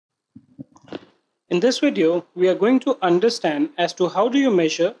In this video, we are going to understand as to how do you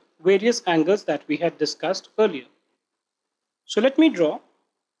measure various angles that we had discussed earlier. So let me draw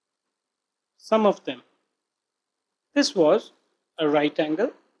some of them. This was a right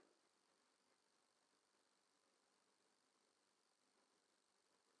angle.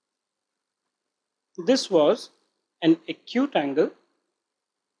 This was an acute angle.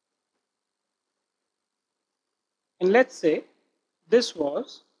 And let's say this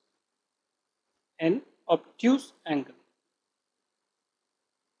was an obtuse angle.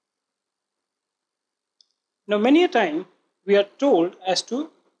 Now, many a time we are told as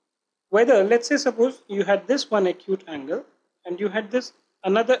to whether, let's say, suppose you had this one acute angle and you had this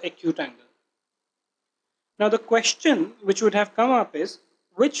another acute angle. Now, the question which would have come up is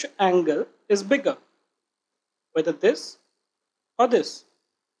which angle is bigger, whether this or this.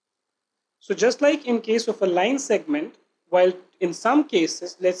 So, just like in case of a line segment, while in some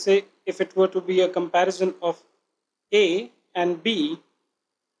cases, let's say if it were to be a comparison of A and B,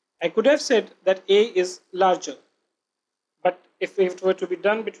 I could have said that A is larger. But if it were to be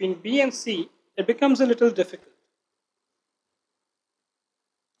done between B and C, it becomes a little difficult.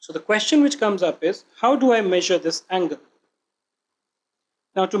 So the question which comes up is, how do I measure this angle?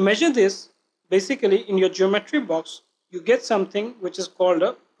 Now to measure this, basically in your geometry box, you get something which is called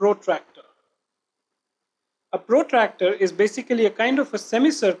a protractor. A protractor is basically a kind of a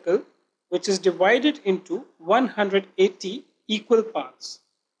semicircle which is divided into 180 equal parts.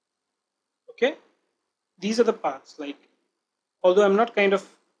 Okay? These are the parts, like, although I'm not kind of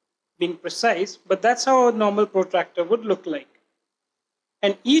being precise, but that's how a normal protractor would look like.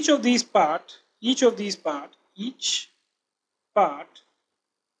 And each part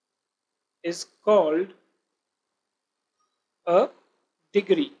is called a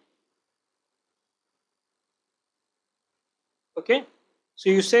degree. Okay, so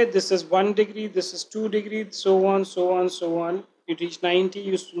you say this is 1 degree, this is 2 degrees, so on, so on, so on. You reach 90,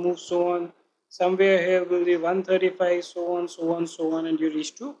 you move so on. Somewhere here will be 135, so on, so on, so on, and you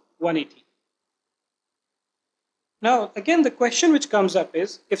reach to 180. Now, again, the question which comes up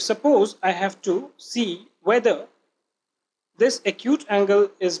is, if suppose I have to see whether this acute angle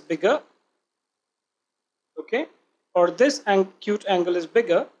is bigger, okay, or this acute angle is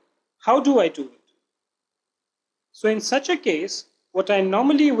bigger, how do I do it? So in such a case, what I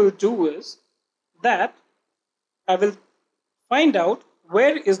normally will do is that I will find out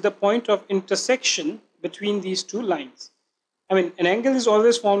where is the point of intersection between these two lines. I mean, an angle is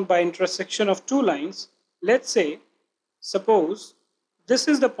always formed by intersection of two lines. Let's say, suppose this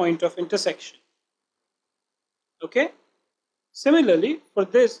is the point of intersection. Okay? Similarly, for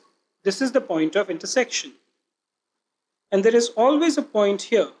this is the point of intersection. And there is always a point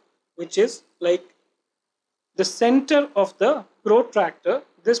here, which is like the center of the protractor,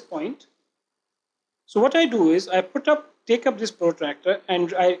 this point. So what I do is I take up this protractor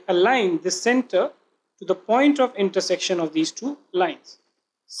and I align the center to the point of intersection of these two lines,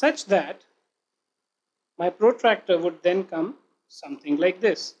 such that my protractor would then come something like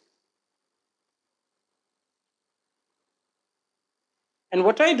this. And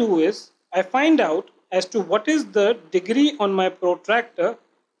what I do is I find out as to what is the degree on my protractor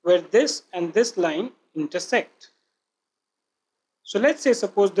where this and this line intersect. So let's say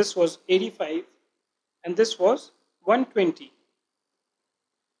suppose this was 85 and this was 120.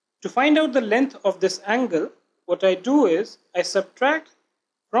 To find out the length of this angle, what I do is I subtract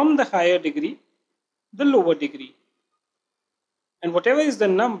from the higher degree the lower degree. And whatever is the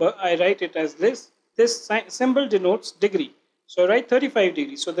number, I write it as this. This symbol denotes degree. So I write 35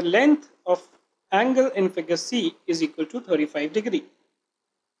 degrees. So the length of angle in figure C is equal to 35 degrees.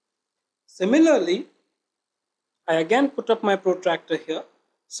 Similarly, I again put up my protractor here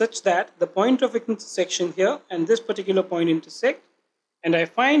such that the point of intersection here and this particular point intersect, and I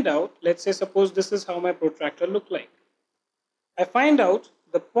find out, let's say suppose this is how my protractor look like. I find out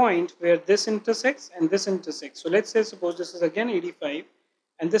the point where this intersects and this intersects. So let's say suppose this is again 85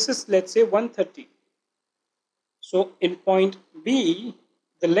 and this is, let's say, 130. So in point B,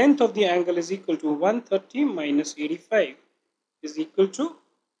 the length of the angle is equal to 130 minus 85 is equal to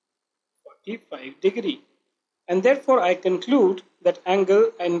 45 degrees. And therefore I conclude that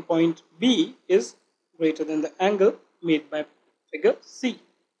angle in point B is greater than the angle made by figure C.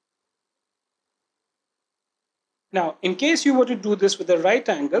 Now, in case you were to do this with a right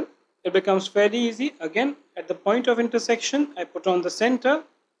angle, it becomes fairly easy. Again, at the point of intersection, I put on the center.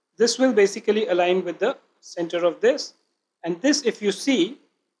 This will basically align with the center of this. And this, if you see,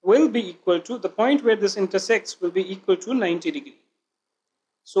 will be equal to, the point where this intersects will be equal to 90 degrees.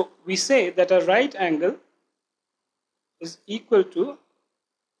 So we say that a right angle is equal to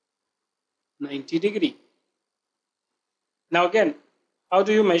 90 degree. Now again, how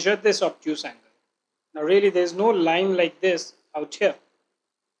do you measure this obtuse angle? Now really there's no line like this out here.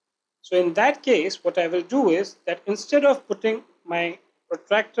 So in that case, what I will do is that instead of putting my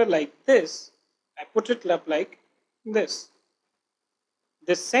protractor like this, I put it up like this.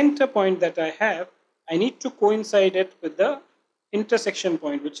 The center point that I have, I need to coincide it with the intersection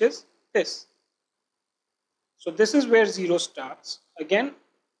point, which is this. So this is where 0 starts. Again,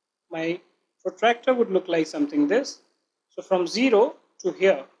 my protractor would look like something this. So from 0 to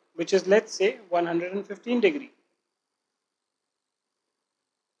here, which is, let's say, 115 degree.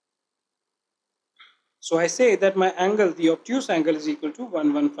 So I say that my angle, the obtuse angle, is equal to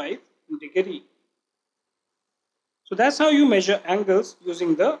 115 degree. So that's how you measure angles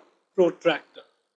using the protractor.